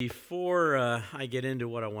Before I get into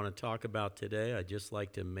what I want to talk about today, I'd just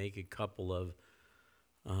like to make a couple of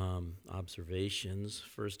observations.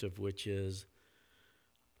 First of which is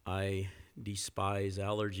I despise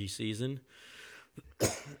allergy season.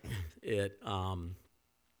 It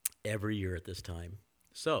every year at this time.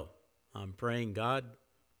 So I'm praying God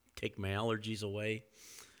take my allergies away.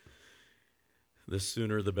 The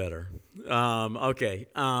sooner the better. Okay.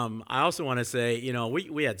 I also want to say,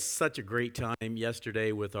 we had such a great time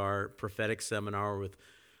yesterday with our prophetic seminar with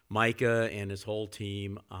Micah and his whole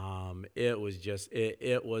team. It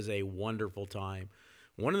was a wonderful time.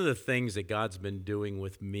 One of the things that God's been doing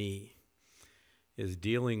with me is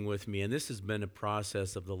dealing with me, and this has been a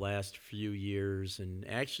process of the last few years, and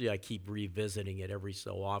actually I keep revisiting it every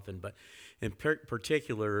so often, but in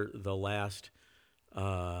particular the last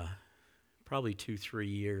probably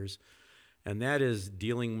 2-3 years, and that is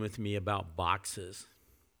dealing with me about boxes.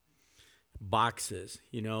 Whether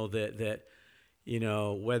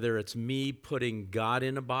it's me putting God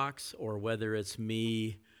in a box or whether it's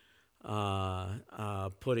me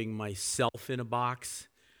putting myself in a box.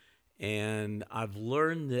 And I've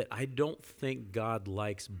learned that I don't think God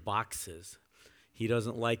likes boxes. He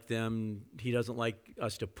doesn't like them. He doesn't like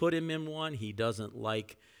us to put him in one. He doesn't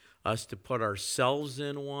like us to put ourselves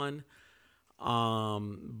in one.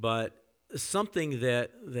 But something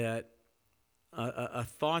that a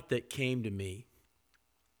thought that came to me,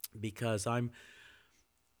 because a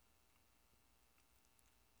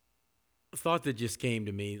thought that just came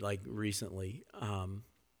to me like recently,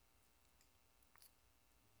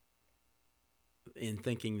 in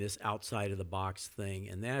thinking this outside of the box thing,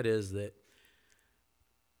 and that is that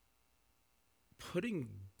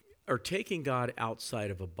taking God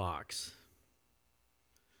outside of a box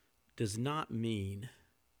does not mean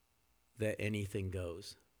that anything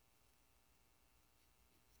goes.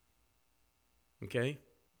 Okay?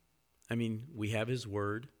 I mean, we have his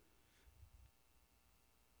word.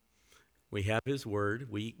 We have his word.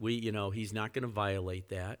 He's not going to violate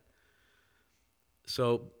that.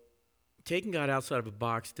 So, taking God outside of a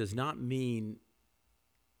box does not mean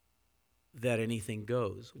that anything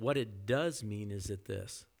goes. What it does mean is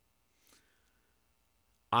that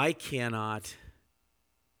I cannot,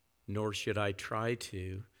 nor should I try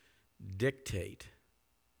to, dictate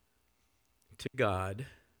to God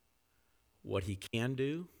what he can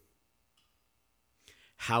do,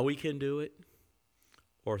 how he can do it,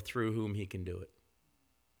 or through whom he can do it.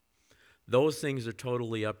 Those things are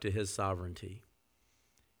totally up to his sovereignty.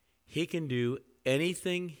 He can do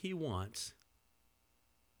anything he wants.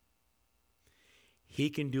 He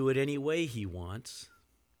can do it any way he wants.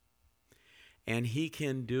 And he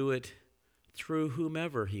can do it through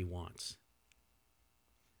whomever he wants.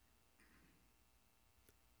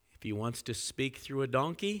 If he wants to speak through a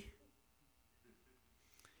donkey,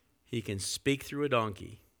 he can speak through a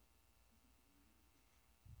donkey.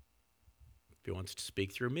 If he wants to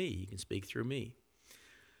speak through me, he can speak through me.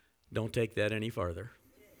 Don't take that any farther.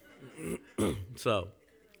 So,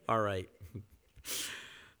 all right.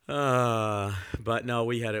 But no,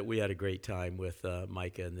 we had a great time with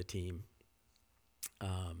Micah and the team.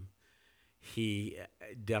 He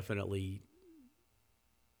definitely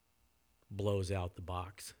blows out the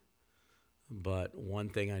box. But one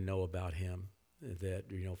thing I know about him, that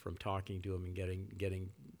from talking to him and getting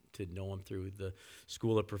to know him through the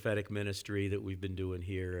School of Prophetic Ministry that we've been doing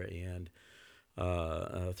here, and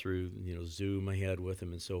through Zoom I had with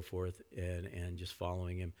him and so forth, and just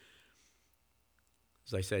following him.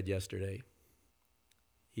 As I said yesterday,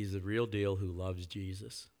 he's the real deal who loves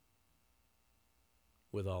Jesus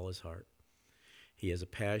with all his heart. He has a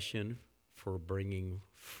passion for bringing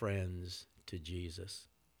friends to Jesus.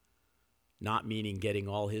 Not meaning getting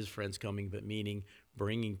all his friends coming, but meaning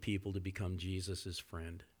bringing people to become Jesus'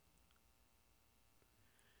 friend.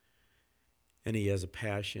 And he has a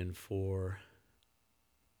passion for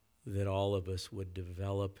that all of us would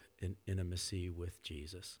develop an intimacy with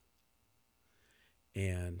Jesus.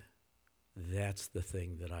 And that's the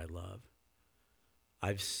thing that I love.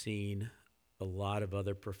 I've seen a lot of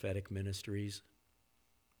other prophetic ministries,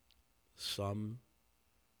 some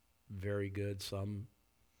very good, some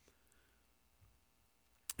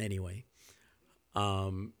anyway.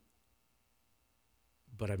 But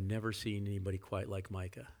I've never seen anybody quite like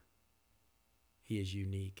Micah. He is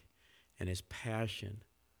unique, and his passion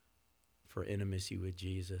for intimacy with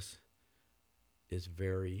Jesus is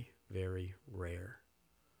very, very rare.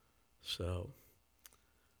 So,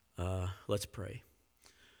 let's pray.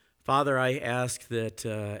 Father, I ask that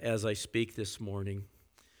as I speak this morning,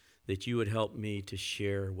 that you would help me to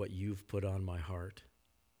share what you've put on my heart.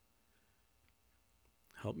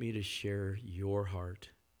 Help me to share your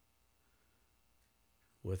heart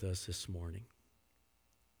with us this morning.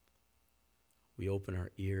 We open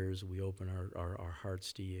our ears, we open our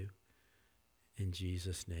hearts to you. In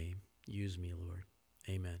Jesus' name, use me, Lord.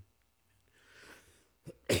 Amen.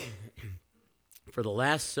 For the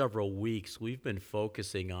last several weeks, we've been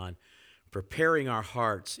focusing on preparing our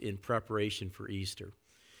hearts in preparation for Easter.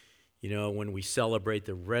 You know, when we celebrate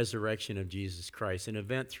the resurrection of Jesus Christ, an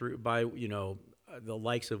event the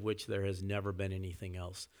likes of which there has never been anything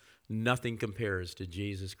else. Nothing compares to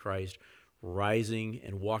Jesus Christ rising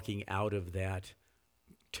and walking out of that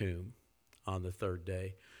tomb on the third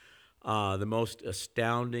day. The most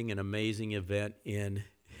astounding and amazing event in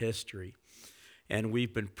history. And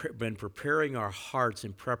we've been preparing our hearts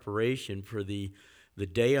in preparation for the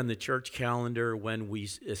day on the church calendar when we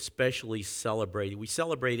especially celebrate. We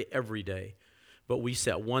celebrate every day, but we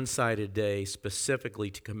set one-sided day specifically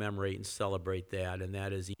to commemorate and celebrate that, and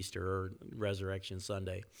that is Easter or Resurrection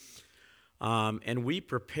Sunday. And we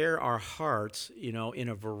prepare our hearts, in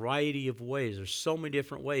a variety of ways. There's so many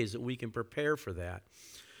different ways that we can prepare for that.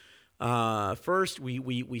 First,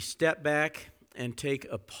 we step back and take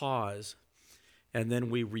a pause, and then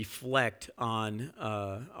we reflect on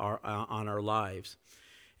our lives.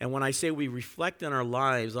 And when I say we reflect on our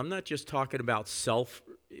lives, I'm not just talking about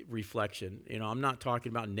self-reflection. I'm not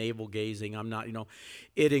talking about navel-gazing. I'm not,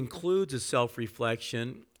 it includes a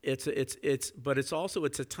self-reflection. But it's also a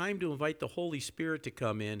time to invite the Holy Spirit to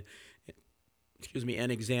come in,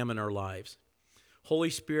 and examine our lives. Holy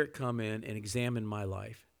Spirit, come in and examine my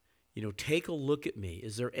life. Take a look at me.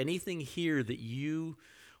 Is there anything here that you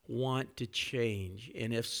want to change?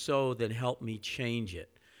 And if so, then help me change it.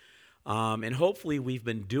 And hopefully we've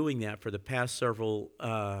been doing that for the past several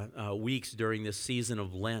weeks during this season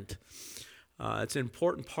of Lent. It's an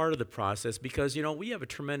important part of the process because, we have a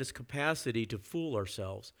tremendous capacity to fool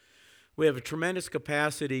ourselves. We have a tremendous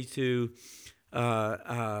capacity to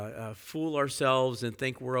fool ourselves and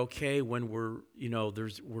think we're okay when we're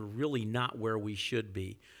really not where we should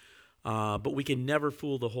be. But we can never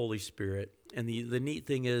fool the Holy Spirit. And the neat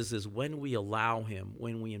thing is when we allow him,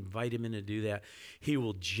 when we invite him in to do that, he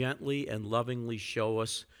will gently and lovingly show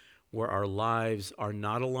us where our lives are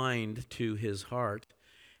not aligned to his heart.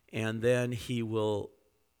 And then he will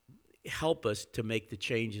help us to make the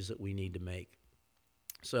changes that we need to make.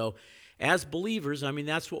 So as believers,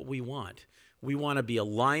 that's what we want. We want to be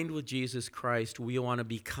aligned with Jesus Christ. We want to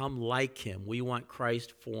become like him. We want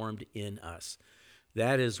Christ formed in us.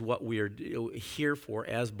 That is what we are here for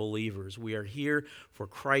as believers. We are here for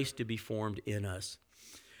Christ to be formed in us.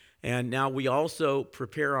 And now we also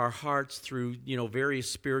prepare our hearts through, various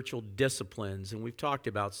spiritual disciplines. And we've talked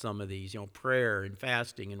about some of these, prayer and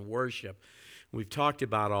fasting and worship. We've talked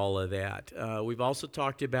about all of that. We've also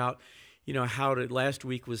talked about, last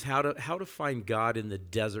week was how to find God in the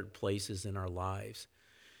desert places in our lives.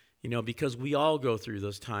 Because we all go through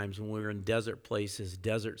those times when we're in desert places,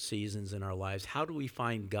 desert seasons in our lives. How do we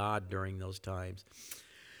find God during those times?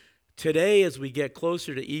 Today, as we get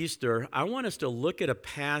closer to Easter, I want us to look at a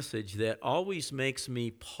passage that always makes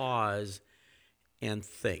me pause and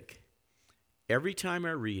think. Every time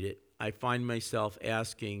I read it, I find myself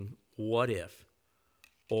asking, what if?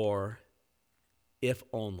 Or if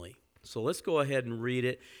only. So let's go ahead and read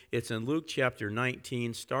it. It's in Luke chapter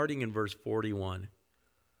 19, starting in verse 41.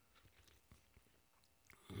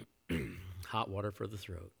 Hot water for the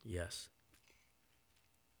throat, yes.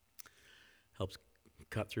 Helps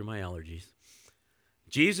cut through my allergies.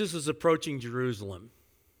 Jesus is approaching Jerusalem,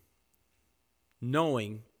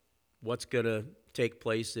 knowing what's going to take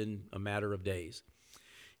place in a matter of days.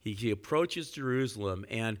 He approaches Jerusalem,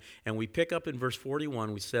 and we pick up in verse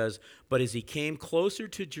 41, which says, "But as he came closer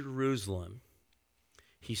to Jerusalem,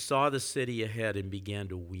 he saw the city ahead and began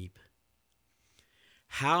to weep.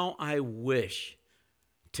 How I wish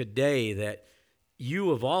today that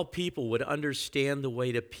you of all people would understand the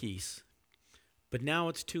way to peace. But now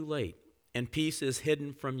it's too late, and peace is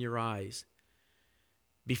hidden from your eyes.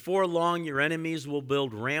 Before long, your enemies will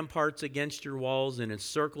build ramparts against your walls and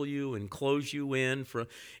encircle you and close you in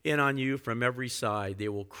on you from every side. They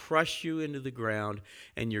will crush you into the ground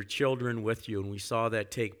and your children with you." And we saw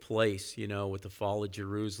that take place, with the fall of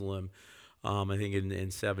Jerusalem, I think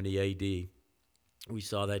in 70 A.D. We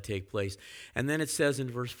saw that take place. And then it says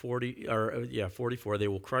in verse 44, "They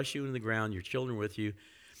will crush you into the ground, your children with you.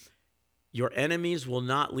 Your enemies will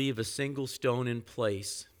not leave a single stone in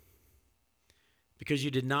place, because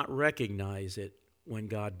you did not recognize it when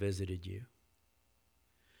God visited you."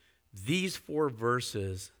 These 4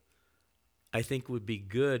 verses, I think, would be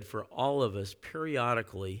good for all of us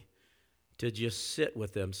periodically to just sit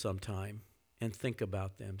with them sometime and think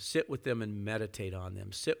about them. Sit with them and meditate on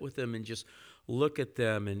them. Sit with them and just look at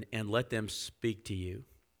them and let them speak to you.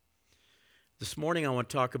 This morning I want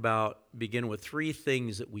to begin with three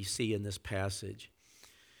things that we see in this passage.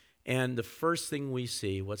 And the first thing we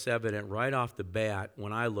see, what's evident right off the bat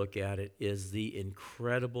when I look at it, is the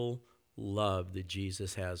incredible love that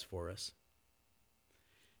Jesus has for us.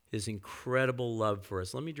 His incredible love for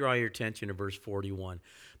us. Let me draw your attention to verse 41.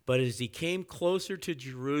 But as he came closer to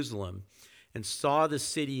Jerusalem and saw the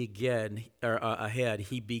city ahead,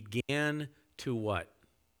 he began to what?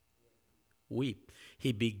 Weep.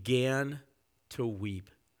 He began to weep.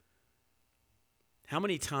 How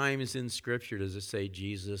many times in Scripture does it say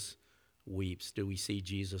Jesus weeps? Do we see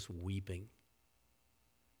Jesus weeping?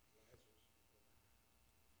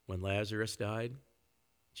 When Lazarus died,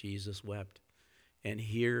 Jesus wept. And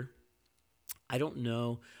here, I don't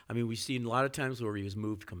know. I mean, we've seen a lot of times where he was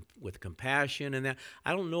moved with compassion and that.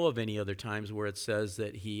 I don't know of any other times where it says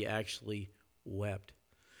that he actually wept.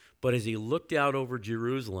 But as he looked out over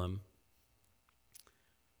Jerusalem,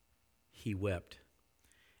 he wept.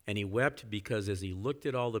 And he wept because as he looked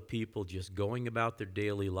at all the people just going about their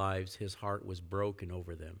daily lives, his heart was broken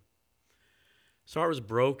over them. His heart was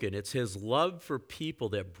broken. It's his love for people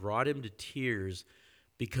that brought him to tears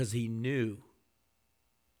because he knew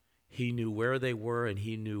where they were and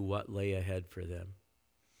he knew what lay ahead for them.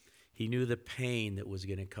 He knew the pain that was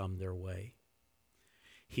going to come their way.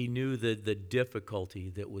 He knew the difficulty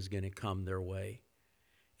that was going to come their way.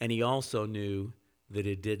 And he also knew that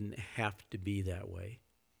it didn't have to be that way.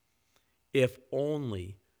 If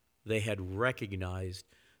only they had recognized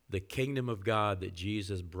the kingdom of God that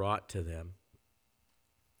Jesus brought to them.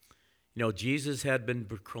 You know, Jesus had been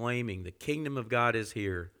proclaiming the kingdom of God is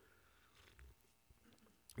here,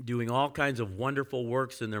 doing all kinds of wonderful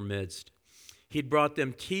works in their midst. He'd brought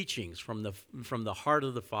them teachings from the heart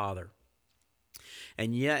of the Father.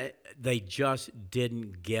 And yet they just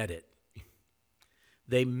didn't get it.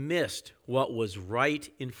 They missed what was right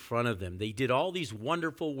in front of them. They did all these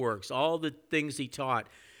wonderful works, all the things he taught,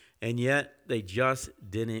 and yet they just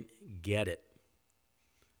didn't get it.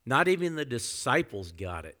 Not even the disciples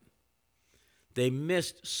got it. They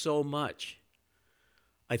missed so much.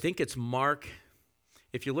 I think it's Mark.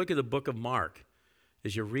 If you look at the book of Mark,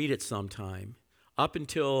 as you read it sometime, up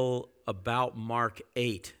until about Mark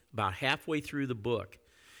 8, about halfway through the book,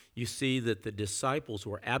 you see that the disciples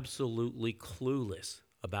were absolutely clueless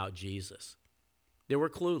about Jesus. They were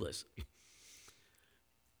clueless.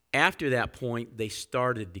 After that point, they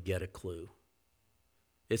started to get a clue.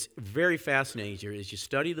 It's very fascinating. As you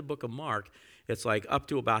study the book of Mark, it's like up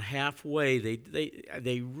to about halfway,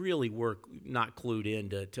 they really were not clued in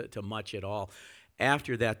to much at all.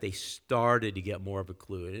 After that, they started to get more of a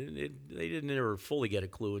clue. They didn't ever fully get a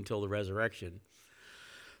clue until the resurrection.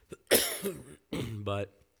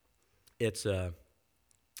 But it's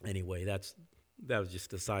anyway. That was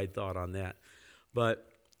just a side thought on that. But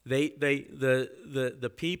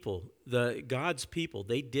the people, God's people,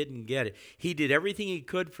 they didn't get it. He did everything he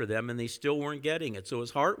could for them, and they still weren't getting it. So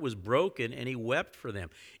his heart was broken, and he wept for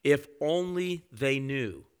them. If only they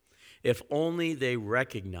knew. If only they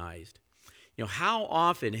recognized. You know, how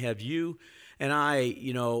often have you and I,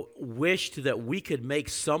 wished that we could make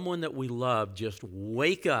someone that we love just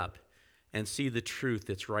wake up and see the truth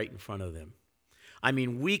that's right in front of them? I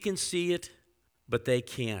mean, we can see it, but they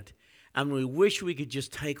can't. And we wish we could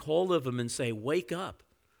just take hold of them and say, wake up.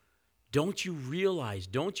 Don't you realize,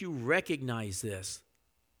 don't you recognize this?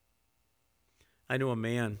 I know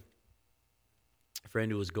a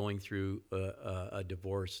friend who was going through a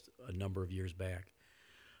divorce a number of years back.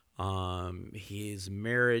 His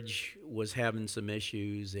marriage was having some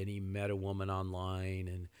issues, and he met a woman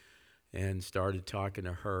online and started talking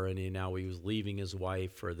to her, and now he was leaving his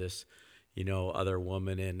wife for this, other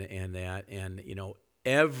woman and that, and,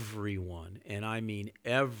 everyone, and I mean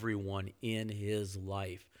everyone in his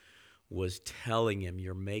life was telling him,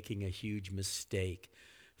 you're making a huge mistake.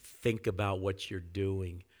 Think about what you're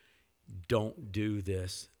doing. Don't do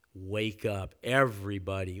this. Wake up.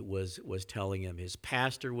 Everybody was telling him. His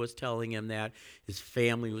pastor was telling him that. His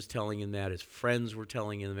family was telling him that. His friends were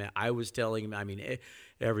telling him that. I was telling him, I mean,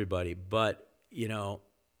 everybody. But,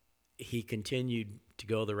 he continued to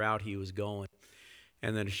go the route he was going.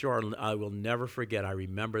 And then I will never forget, I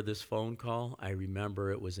remember this phone call. I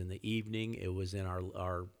remember it was in the evening. It was in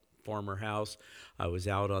our former house. I was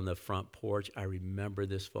out on the front porch. I remember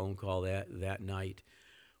this phone call that night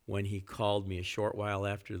when he called me a short while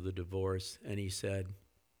after the divorce, and he said,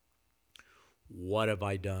 "What have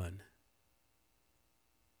I done?"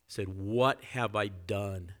 He said, "What have I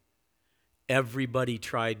done? Everybody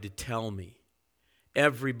tried to tell me.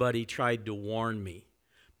 Everybody tried to warn me,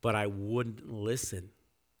 but I wouldn't listen.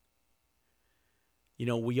 You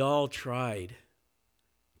know, we all tried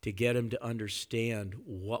to get him to understand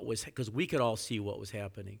what was, because we could all see what was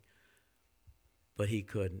happening, but he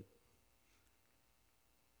couldn't.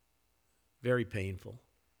 Very painful.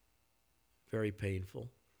 Very painful.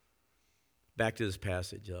 Back to this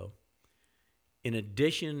passage, though. In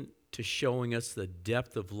addition to showing us the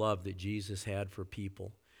depth of love that Jesus had for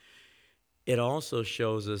people, it also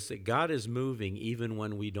shows us that God is moving even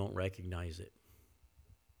when we don't recognize it.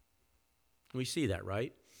 We see that,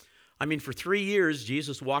 right? I mean, for 3 years,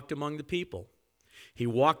 Jesus walked among the people. He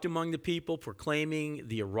walked among the people, proclaiming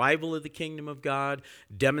the arrival of the kingdom of God,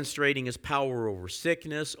 demonstrating his power over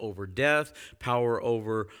sickness, over death, power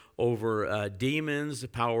over demons,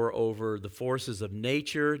 power over the forces of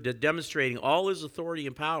nature, demonstrating all his authority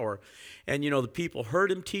and power. And, you know, the people heard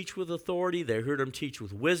him teach with authority. They heard him teach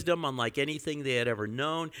with wisdom, unlike anything they had ever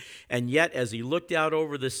known. And yet, as he looked out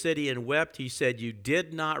over the city and wept, he said, "You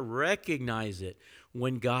did not recognize it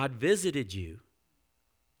when God visited you.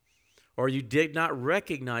 Or you did not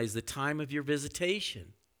recognize the time of your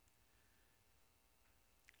visitation."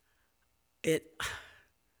 I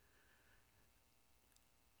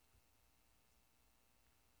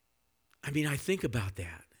think about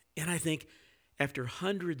that, and I think after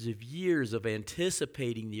hundreds of years of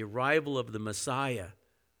anticipating the arrival of the Messiah,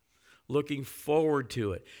 looking forward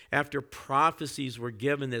to it, after prophecies were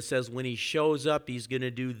given that says when he shows up, he's going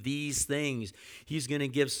to do these things. He's going to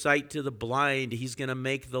give sight to the blind. He's going to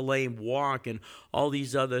make the lame walk and all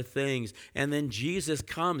these other things. And then Jesus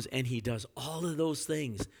comes and he does all of those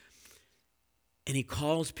things. And he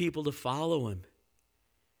calls people to follow him.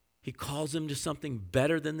 He calls them to something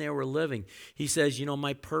better than they were living. He says, you know,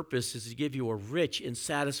 my purpose is to give you a rich and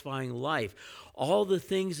satisfying life. All the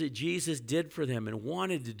things that Jesus did for them and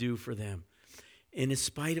wanted to do for them. And in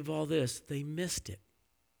spite of all this, they missed it.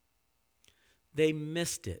 They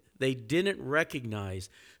missed it. They didn't recognize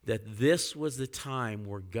that this was the time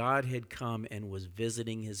where God had come and was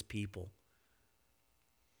visiting his people.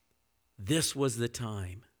 This was the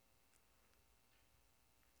time.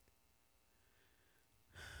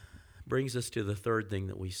 Brings us to the third thing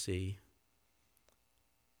that we see.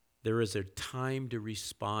 There is a time to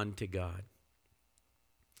respond to God,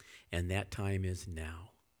 and that time is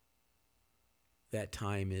now. That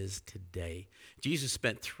time is today. Jesus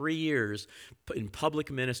spent 3 years in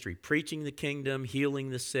public ministry, preaching the kingdom, healing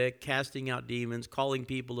the sick, casting out demons, calling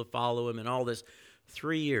people to follow him, and all this.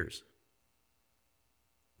 3 years.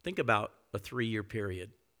 Think about a 3-year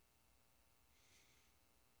period.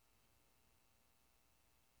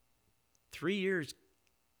 3 years,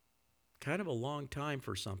 kind of a long time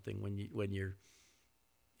for something when you're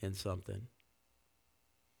in something.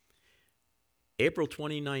 April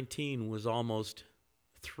 2019 was almost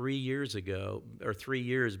 3 years ago, or 3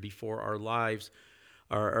 years before our lives.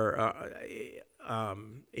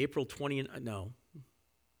 April 20. No,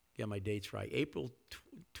 get my dates right. April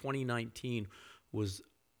 2019 was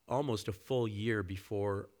almost a full year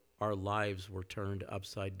before our lives were turned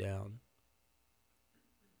upside down.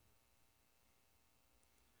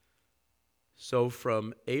 So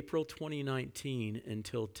from April 2019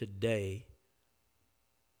 until today,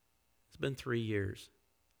 it's been 3 years,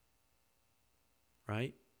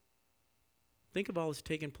 right? Think of all that's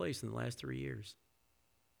taken place in the last 3 years.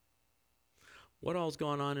 What all's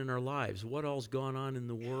gone on in our lives? What all's gone on in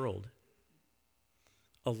the world?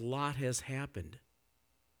 A lot has happened.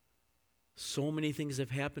 So many things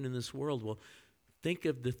have happened in this world. Well, think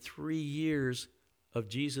of the 3 years of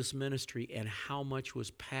Jesus' ministry and how much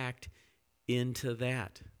was packed into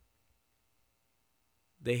that.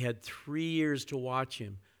 They had 3 years to watch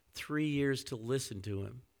him, 3 years to listen to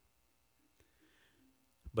him.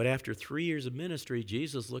 But after 3 years of ministry,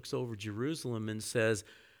 Jesus looks over Jerusalem and says,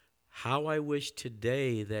 "How I wish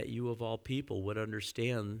today that you of all people would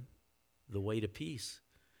understand the way to peace."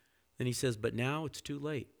 Then he says, "But now it's too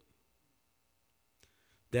late."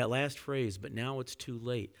 That last phrase, "but now it's too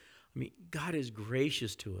late." God is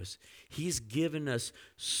gracious to us. He's given us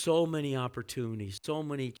so many opportunities, so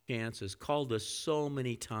many chances, called us so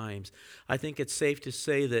many times. I think it's safe to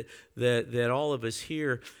say that all of us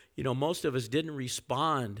here, most of us didn't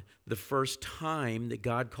respond the first time that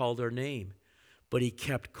God called our name. But he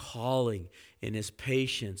kept calling in his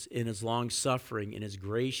patience, in his long-suffering, in his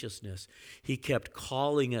graciousness. He kept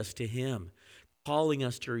calling us to him, calling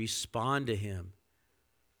us to respond to him.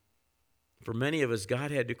 For many of us, God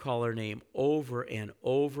had to call our name over and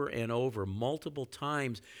over and over, multiple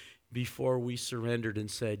times before we surrendered and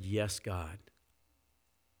said, "Yes, God."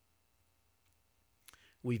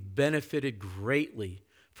 We've benefited greatly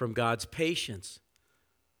from God's patience.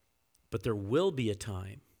 But there will be a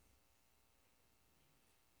time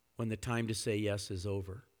when the time to say yes is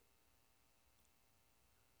over.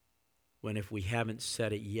 When if we haven't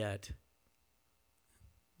said it yet,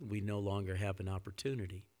 we no longer have an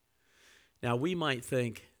opportunity. Now, we might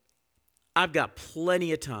think, I've got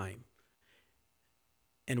plenty of time.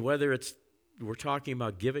 And whether we're talking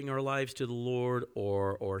about giving our lives to the Lord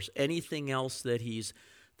or anything else that He's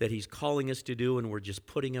calling us to do, and we're just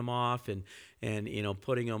putting Him off and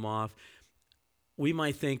putting Him off, we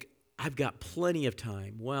might think, I've got plenty of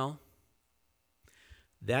time. Well,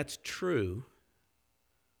 that's true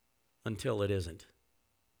until it isn't.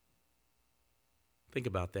 Think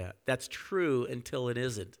about that. That's true until it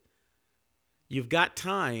isn't. You've got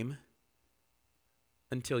time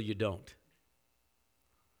until you don't.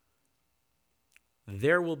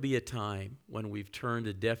 There will be a time when we've turned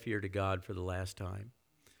a deaf ear to God for the last time.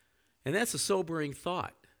 And that's a sobering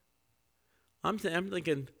thought. I'm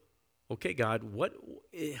thinking, okay, God, what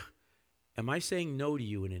am I saying no to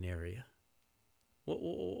you in an area?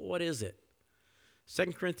 What is it?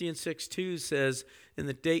 2 Corinthians 6:2 says, in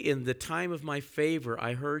the time of my favor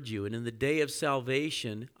I heard you, and in the day of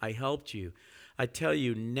salvation I helped you. I tell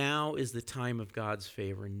you, now is the time of God's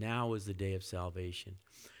favor. Now is the day of salvation.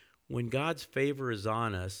 When God's favor is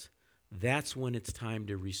on us, that's when it's time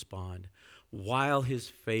to respond, while His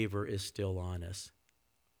favor is still on us.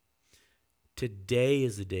 Today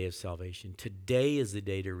is the day of salvation. Today is the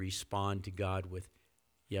day to respond to God with,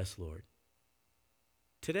 yes, Lord.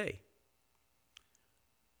 Today.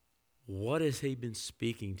 What has He been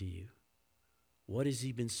speaking to you? What has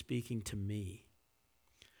He been speaking to me?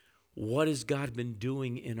 What has God been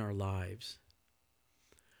doing in our lives?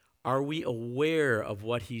 Are we aware of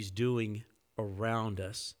what He's doing around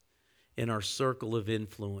us, in our circle of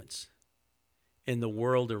influence, in the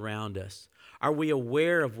world around us? Are we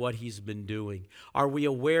aware of what He's been doing? Are we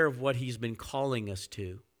aware of what He's been calling us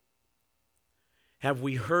to? Have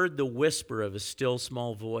we heard the whisper of a still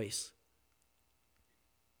small voice?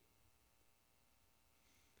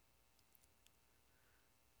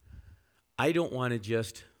 I don't want to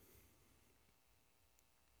just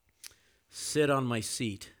sit on my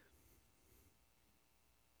seat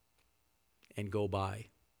and go by,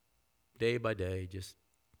 day by day,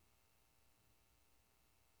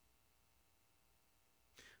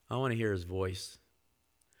 I want to hear His voice.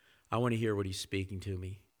 I want to hear what He's speaking to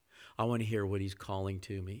me. I want to hear what He's calling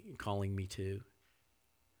me to.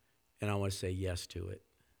 And I want to say yes to it.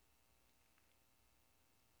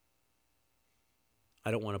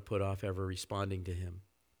 I don't want to put off ever responding to Him,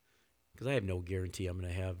 because I have no guarantee I'm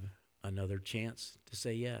going to have another chance to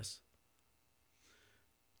say yes.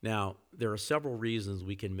 Now, there are several reasons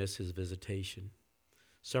we can miss His visitation.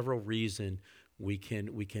 Several reasons we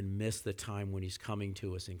can miss the time when He's coming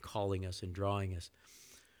to us and calling us and drawing us.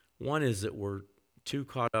 One is that we're too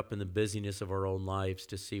caught up in the busyness of our own lives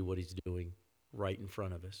to see what He's doing right in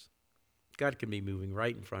front of us. God can be moving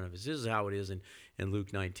right in front of us. This is how it is in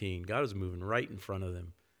Luke 19. God was moving right in front of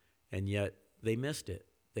them, and yet they missed it.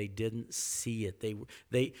 They didn't see it.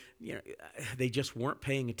 They just weren't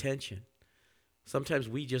paying attention. Sometimes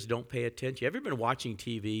we just don't pay attention. Have you ever been watching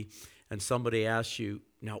TV and somebody asks you,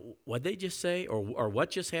 now, what'd they just say? Or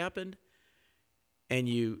what just happened?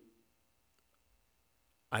 And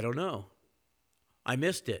I don't know. I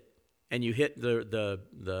missed it. And you hit the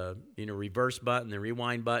reverse button, the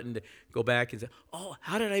rewind button to go back and say, oh,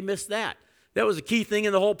 how did I miss that? That was a key thing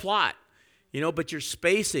in the whole plot. But you're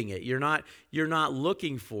spacing it. You're not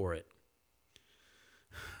looking for it.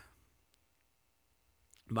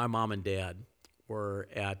 My mom and dad were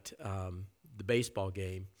at the baseball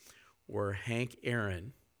game where Hank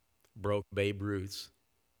Aaron broke Babe Ruth's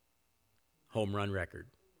home run record.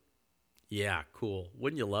 Yeah, cool.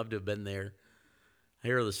 Wouldn't you love to have been there? I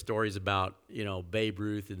hear the stories about, Babe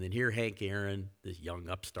Ruth, and then here Hank Aaron, this young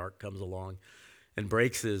upstart, comes along and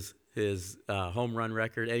breaks his home run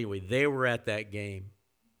record. Anyway, they were at that game.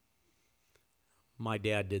 My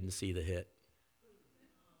dad didn't see the hit.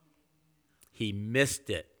 He missed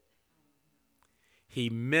it. He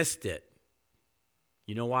missed it.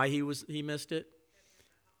 You know why he missed it?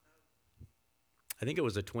 I think it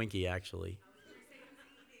was a Twinkie, actually.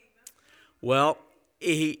 Well,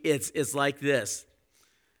 it's like this.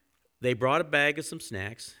 They brought a bag of some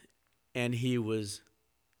snacks, and he was,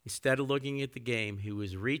 instead of looking at the game, he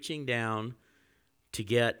was reaching down to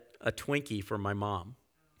get a Twinkie for my mom.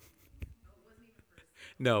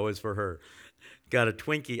 No, it was for her. Got a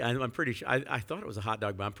Twinkie. I'm pretty sure. I thought it was a hot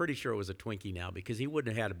dog, but I'm pretty sure it was a Twinkie now, because he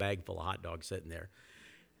wouldn't have had a bag full of hot dogs sitting there.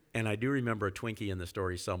 And I do remember a Twinkie in the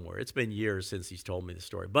story somewhere. It's been years since he's told me the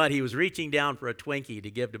story. But he was reaching down for a Twinkie to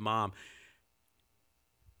give to Mom.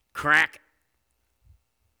 Crack.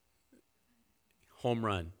 Home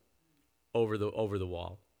run over the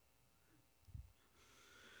wall.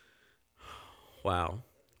 Wow.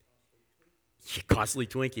 Costly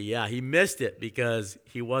Twinkie. Yeah, he missed it because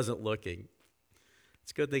he wasn't looking.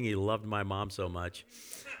 It's a good thing he loved my mom so much.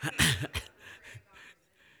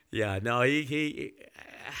 Yeah, no, he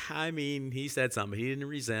he said something. He didn't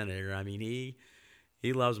resent it. I mean,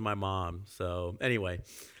 he loves my mom. So anyway,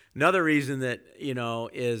 another reason that,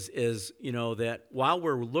 is that while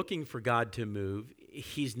we're looking for God to move,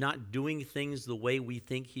 he's not doing things the way we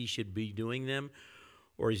think he should be doing them,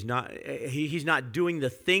 or he's not doing the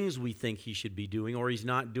things we think he should be doing, or he's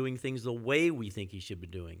not doing things the way we think he should be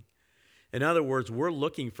doing. In other words, we're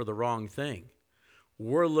looking for the wrong thing.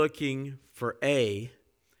 We're looking for A,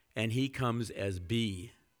 and he comes as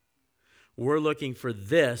B. We're looking for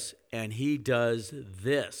this, and he does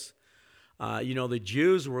this. The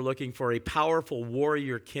Jews were looking for a powerful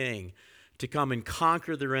warrior king to come and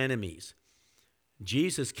conquer their enemies.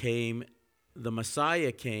 Jesus came, the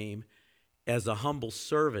Messiah came, as a humble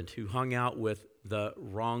servant who hung out with the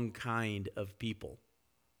wrong kind of people.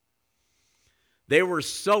 They were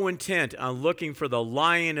so intent on looking for the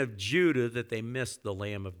Lion of Judah that they missed the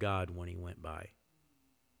Lamb of God when he went by.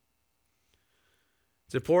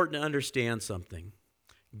 It's important to understand something.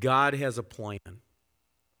 God has a plan.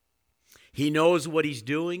 He knows what he's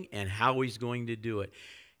doing and how he's going to do it.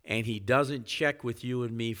 And he doesn't check with you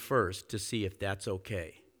and me first to see if that's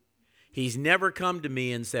okay. He's never come to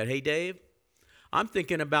me and said, "Hey, Dave, I'm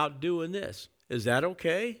thinking about doing this. Is that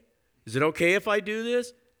okay? Is it okay if I do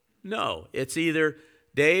this?" No, it's either,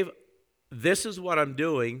 "Dave, this is what I'm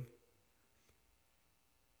doing.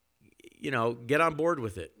 Get on board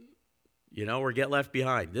with it. Or get left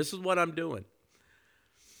behind. This is what I'm doing."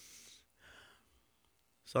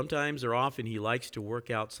 Sometimes or often he likes to work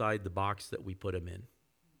outside the box that we put him in.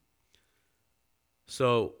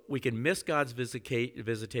 So we can miss God's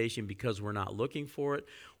visitation because we're not looking for it,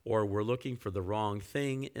 or we're looking for the wrong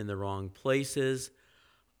thing in the wrong places.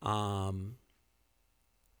 Kind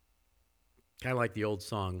of like the old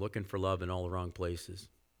song, "Looking for love in all the wrong places."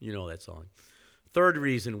 You know that song. Third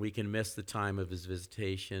reason we can miss the time of his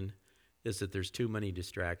visitation is that there's too many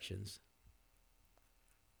distractions.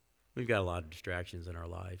 We've got a lot of distractions in our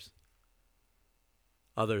lives.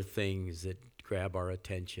 Other things that grab our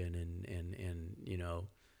attention and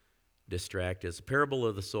distract us. Parable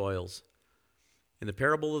of the soils. In the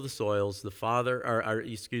parable of the soils, the farmer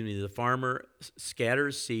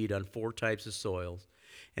scatters seed on 4 types of soils.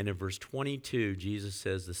 And in verse 22, Jesus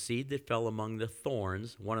says, "The seed that fell among the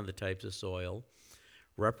thorns," one of the types of soil,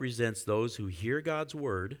 represents those who hear God's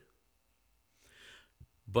word,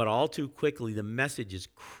 but all too quickly the message is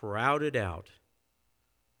crowded out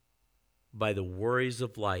by the worries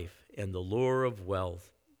of life and the lure of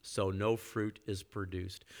wealth, so no fruit is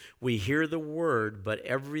produced. We hear the word, but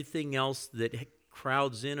everything else that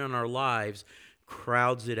crowds in on our lives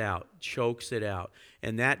crowds it out, chokes it out.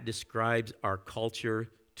 And that describes our culture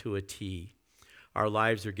to a T. Our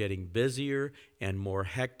lives are getting busier and more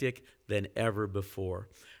hectic than ever before.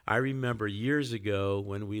 I remember years ago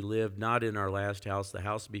when we lived not in our last house, the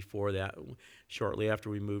house before that, shortly after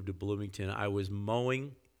we moved to Bloomington, I was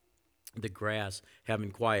mowing the grass,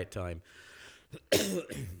 having quiet time.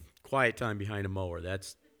 Quiet time behind a mower.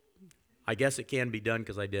 I guess it can be done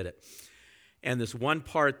because I did it. And this one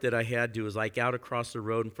part that I had to was like out across the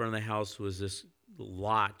road in front of the house was this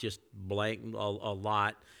lot, just blank, a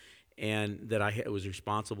lot, and that I was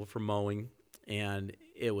responsible for mowing, and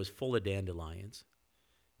it was full of dandelions,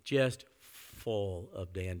 just full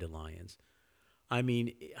of dandelions. I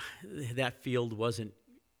mean, that field wasn't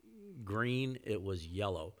green, it was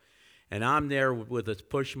yellow. And I'm there with a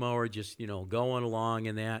push mower just, going along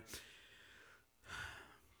in that.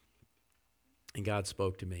 And God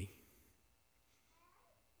spoke to me.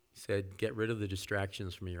 He said, "Get rid of the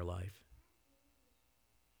distractions from your life.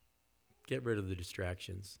 Get rid of the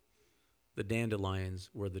distractions." The dandelions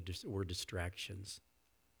were distractions.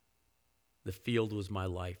 The field was my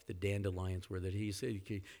life. The dandelions were that. He said,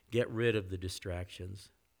 "Get rid of the distractions."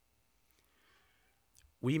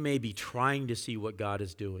 We may be trying to see what God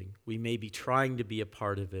is doing. We may be trying to be a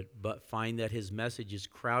part of it, but find that his message is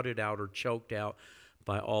crowded out or choked out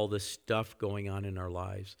by all the stuff going on in our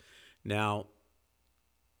lives. Now,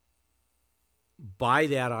 by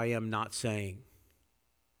that I am not saying,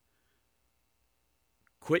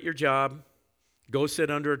 quit your job, go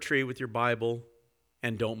sit under a tree with your Bible,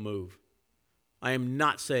 and don't move. I am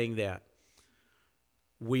not saying that.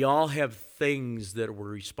 We all have things that we're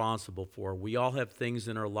responsible for. We all have things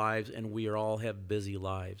in our lives, and we all have busy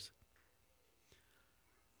lives.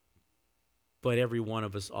 But every one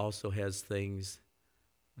of us also has things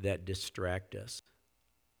that distract us.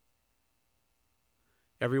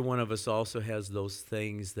 Every one of us also has those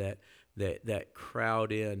things that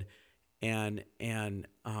crowd in and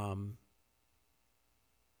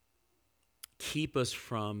keep us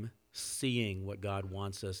from seeing what God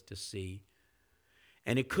wants us to see.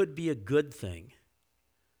 And it could be a good thing.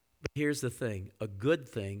 But here's the thing. A good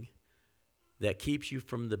thing that keeps you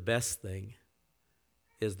from the best thing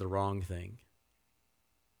is the wrong thing.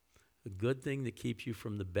 A good thing that keeps you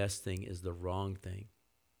from the best thing is the wrong thing.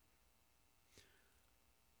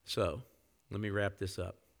 So, let me wrap this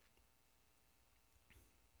up.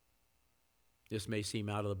 This may seem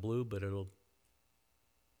out of the blue, but it'll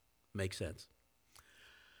make sense.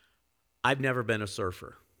 I've never been a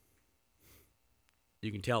surfer.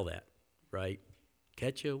 You can tell that, right?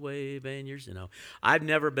 Catch a wave and I've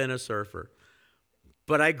never been a surfer.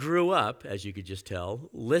 But I grew up, as you could just tell,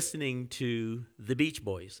 listening to the Beach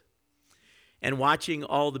Boys and watching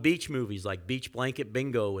all the beach movies like Beach Blanket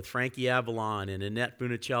Bingo with Frankie Avalon and Annette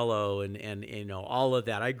Funicello and all of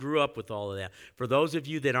that. I grew up with all of that. For those of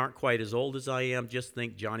you that aren't quite as old as I am, just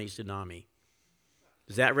think Johnny Tsunami.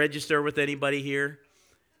 Does that register with anybody here?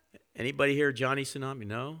 Anybody here Johnny Tsunami?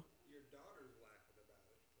 No? Your daughter's laughing about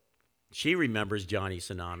it. She remembers Johnny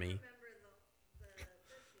Tsunami. I remember the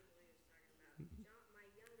first people he was talking about. My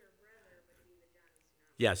younger brother would be the Johnny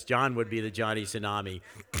Tsunami. Yes, John would be the Johnny Tsunami.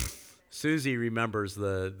 Susie remembers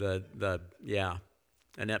the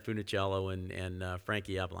Annette Funicello and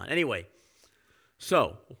Frankie Avalon. Anyway,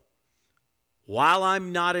 so while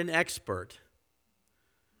I'm not an expert,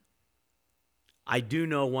 I do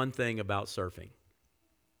know one thing about surfing.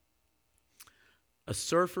 A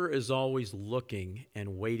surfer is always looking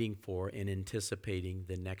and waiting for and anticipating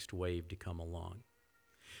the next wave to come along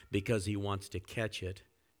because he wants to catch it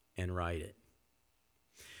and ride it.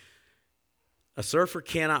 A surfer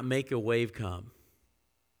cannot make a wave come.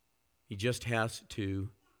 He just has to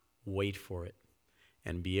wait for it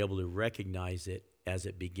and be able to recognize it as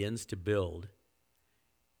it begins to build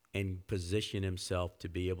and position himself to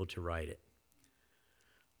be able to ride it.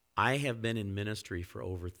 I have been in ministry for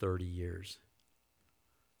over 30 years.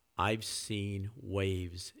 I've seen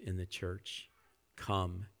waves in the church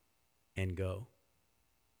come and go.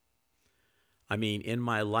 I mean, in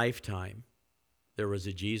my lifetime, there was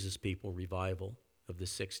a Jesus People revival of the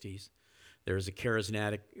 60s. There was a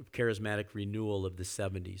charismatic renewal of the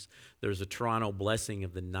 70s. There was a Toronto blessing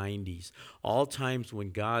of the 90s. All times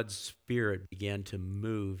when God's Spirit began to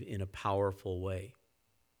move in a powerful way.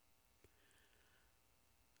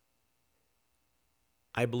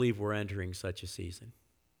 I believe we're entering such a season.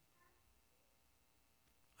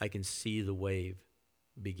 I can see the wave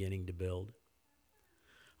beginning to build.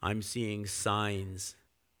 I'm seeing signs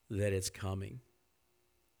that it's coming.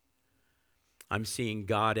 I'm seeing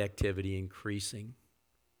God activity increasing.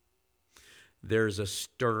 There's a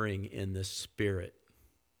stirring in the Spirit.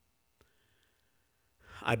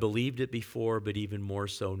 I believed it before, but even more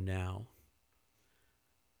so now.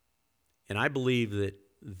 And I believe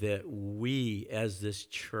that we as this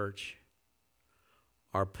church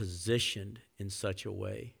are positioned in such a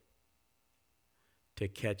way to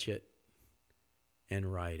catch it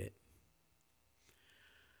and ride it.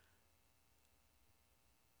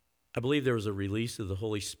 I believe there was a release of the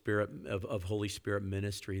Holy Spirit, of Holy Spirit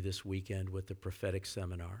ministry this weekend with the prophetic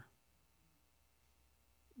seminar.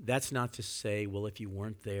 That's not to say, well, if you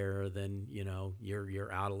weren't there, then,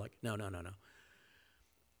 you're out of luck. No.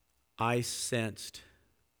 I sensed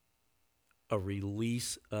a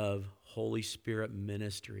release of Holy Spirit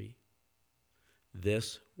ministry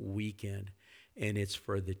this weekend, and it's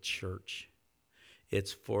for the church.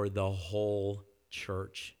 It's for the whole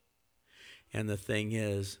church. And the thing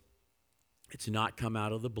is, it's not come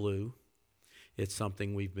out of the blue. It's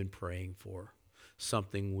something we've been praying for,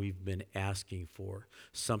 something we've been asking for,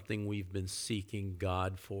 something we've been seeking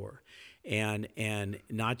God for. And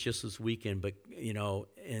not just this weekend, but in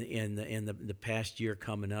the past year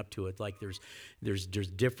coming up to it, like there's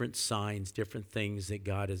different signs, different things that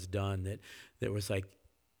God has done that was like,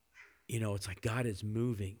 it's like God is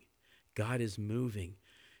moving. God is moving.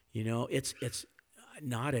 It's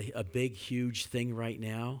not a big, huge thing right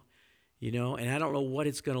now, and I don't know what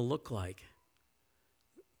it's going to look like.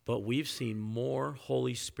 But we've seen more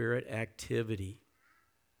Holy Spirit activity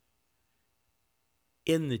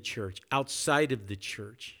in the church, outside of the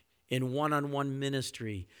church, in one-on-one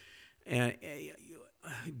ministry. And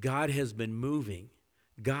God has been moving.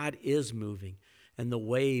 God is moving. And the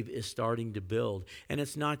wave is starting to build. And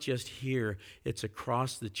it's not just here, it's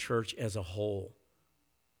across the church as a whole.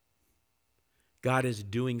 God is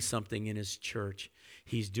doing something in his church.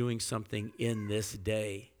 He's doing something in this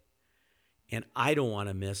day. And I don't want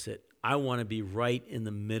to miss it. I want to be right in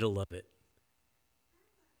the middle of it.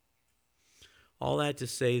 All that to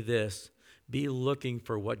say this, be looking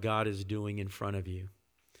for what God is doing in front of you.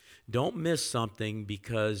 Don't miss something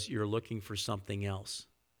because you're looking for something else.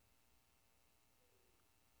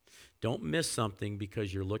 Don't miss something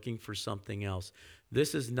because you're looking for something else.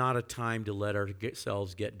 This is not a time to let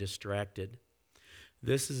ourselves get distracted.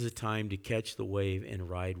 This is a time to catch the wave and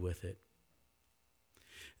ride with it.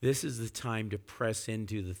 This is the time to press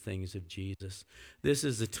into the things of Jesus. This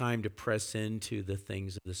is the time to press into the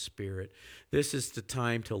things of the Spirit. This is the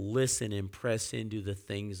time to listen and press into the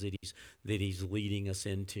things that He's leading us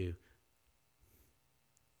into.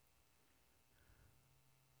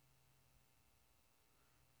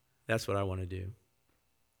 That's what I want to do.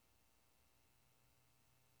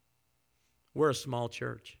 We're a small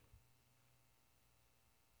church.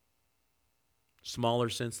 Smaller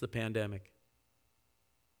since the pandemic.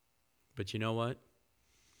 But you know what?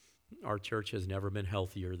 Our church has never been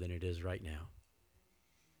healthier than it is right now.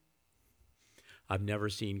 I've never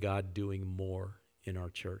seen God doing more in our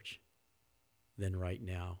church than right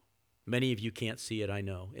now. Many of you can't see it, I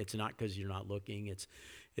know. It's not because you're not looking.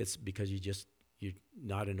 It's because you're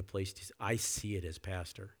not in a place to see. I see it as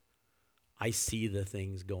pastor. I see the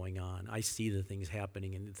things going on. I see the things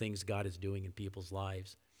happening and the things God is doing in people's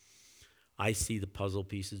lives. I see the puzzle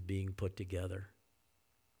pieces being put together.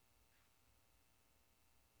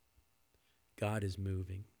 God is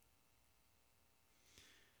moving.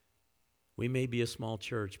 We may be a small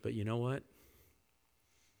church, but you know what?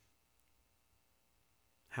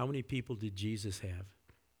 How many people did Jesus have?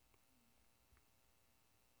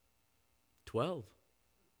 12.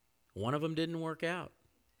 One of them didn't work out.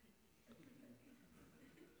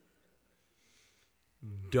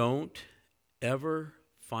 Don't ever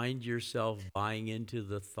find yourself buying into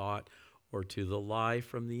the thought or to the lie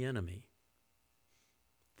from the enemy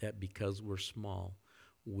that because we're small,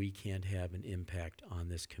 we can't have an impact on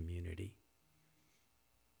this community.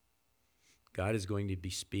 God is going to be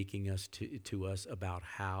speaking to us about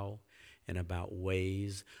how and about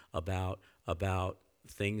ways, about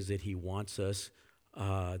things that He wants us,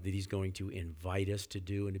 that He's going to invite us to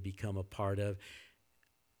do and to become a part of.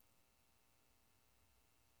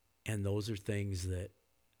 And those are things that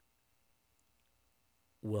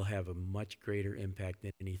will have a much greater impact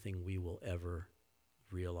than anything we will ever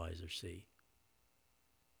realize or see.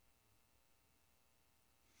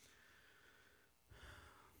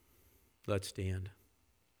 Let's stand.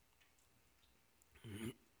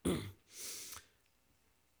 I'm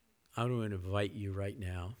going to invite you right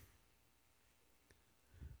now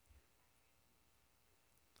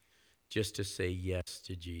just to say yes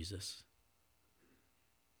to Jesus.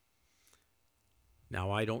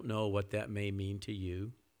 Now, I don't know what that may mean to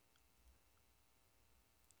you,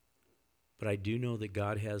 but I do know that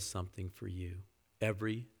God has something for you.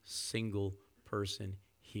 Every single person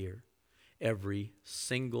here. Every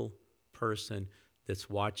single person that's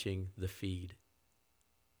watching the feed.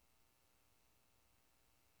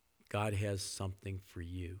 God has something for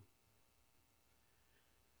you.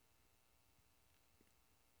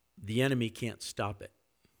 The enemy can't stop it.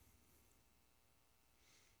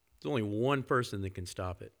 There's only one person that can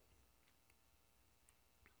stop it.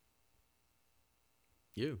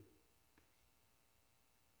 You.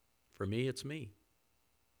 For me, it's me.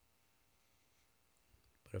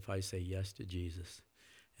 But if I say yes to Jesus,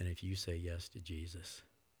 and if you say yes to Jesus,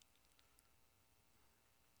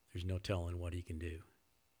 there's no telling what He can do.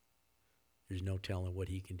 There's no telling what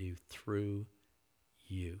He can do through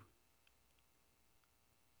you.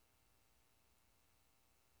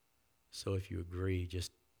 So if you agree,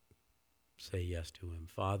 just say yes to Him.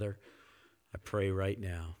 Father, I pray right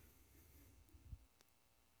now.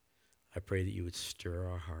 I pray that you would stir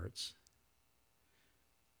our hearts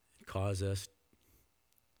and cause us,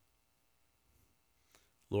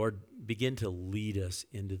 Lord, begin to lead us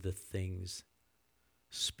into the things.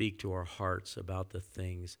 Speak to our hearts about the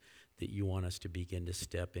things that you want us to begin to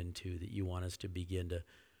step into, that you want us to begin to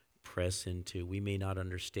press into. We may not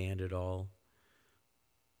understand it all,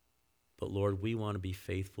 but Lord, we want to be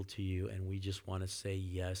faithful to you, and we just want to say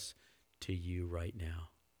yes to you right now.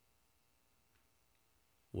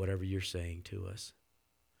 Whatever you're saying to us,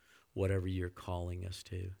 whatever you're calling us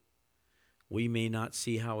to. We may not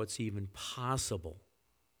see how it's even possible,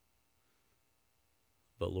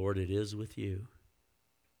 but Lord, it is with you,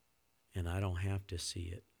 and I don't have to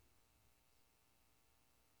see it.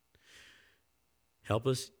 Help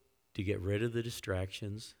us to get rid of the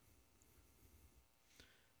distractions,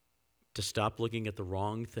 to stop looking at the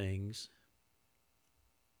wrong things,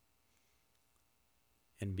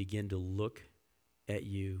 and begin to look at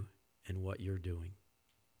you and what you're doing.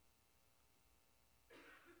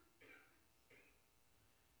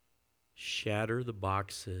 Shatter the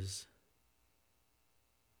boxes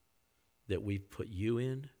that we've put you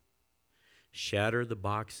in. Shatter the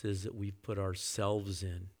boxes that we've put ourselves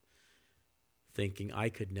in, thinking, I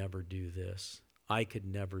could never do this. I could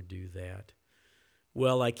never do that.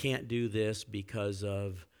 Well, I can't do this because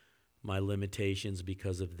of my limitations,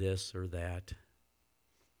 because of this or that.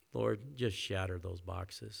 Lord, just shatter those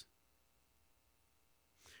boxes.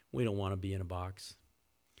 We don't want to be in a box.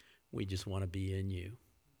 We just want to be in you.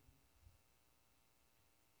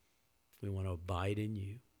 We want to abide in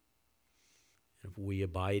you. And if we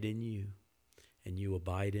abide in you and you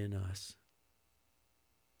abide in us,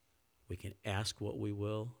 we can ask what we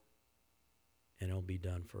will and it'll be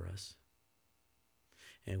done for us.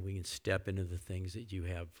 And we can step into the things that you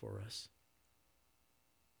have for us.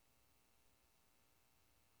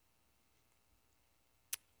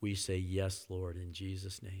 We say yes, Lord, in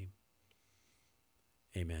Jesus' name.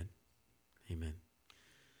 Amen. Amen.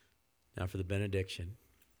 Now for the benediction.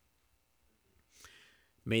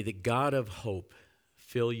 May the God of hope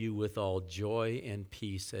fill you with all joy and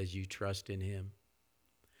peace as you trust in him,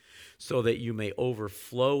 so that you may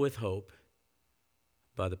overflow with hope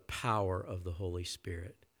by the power of the Holy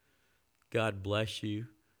Spirit. God bless you.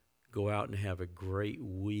 Go out and have a great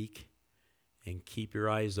week and keep your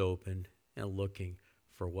eyes open and looking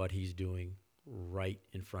for what he's doing right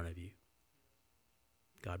in front of you.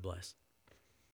 God bless.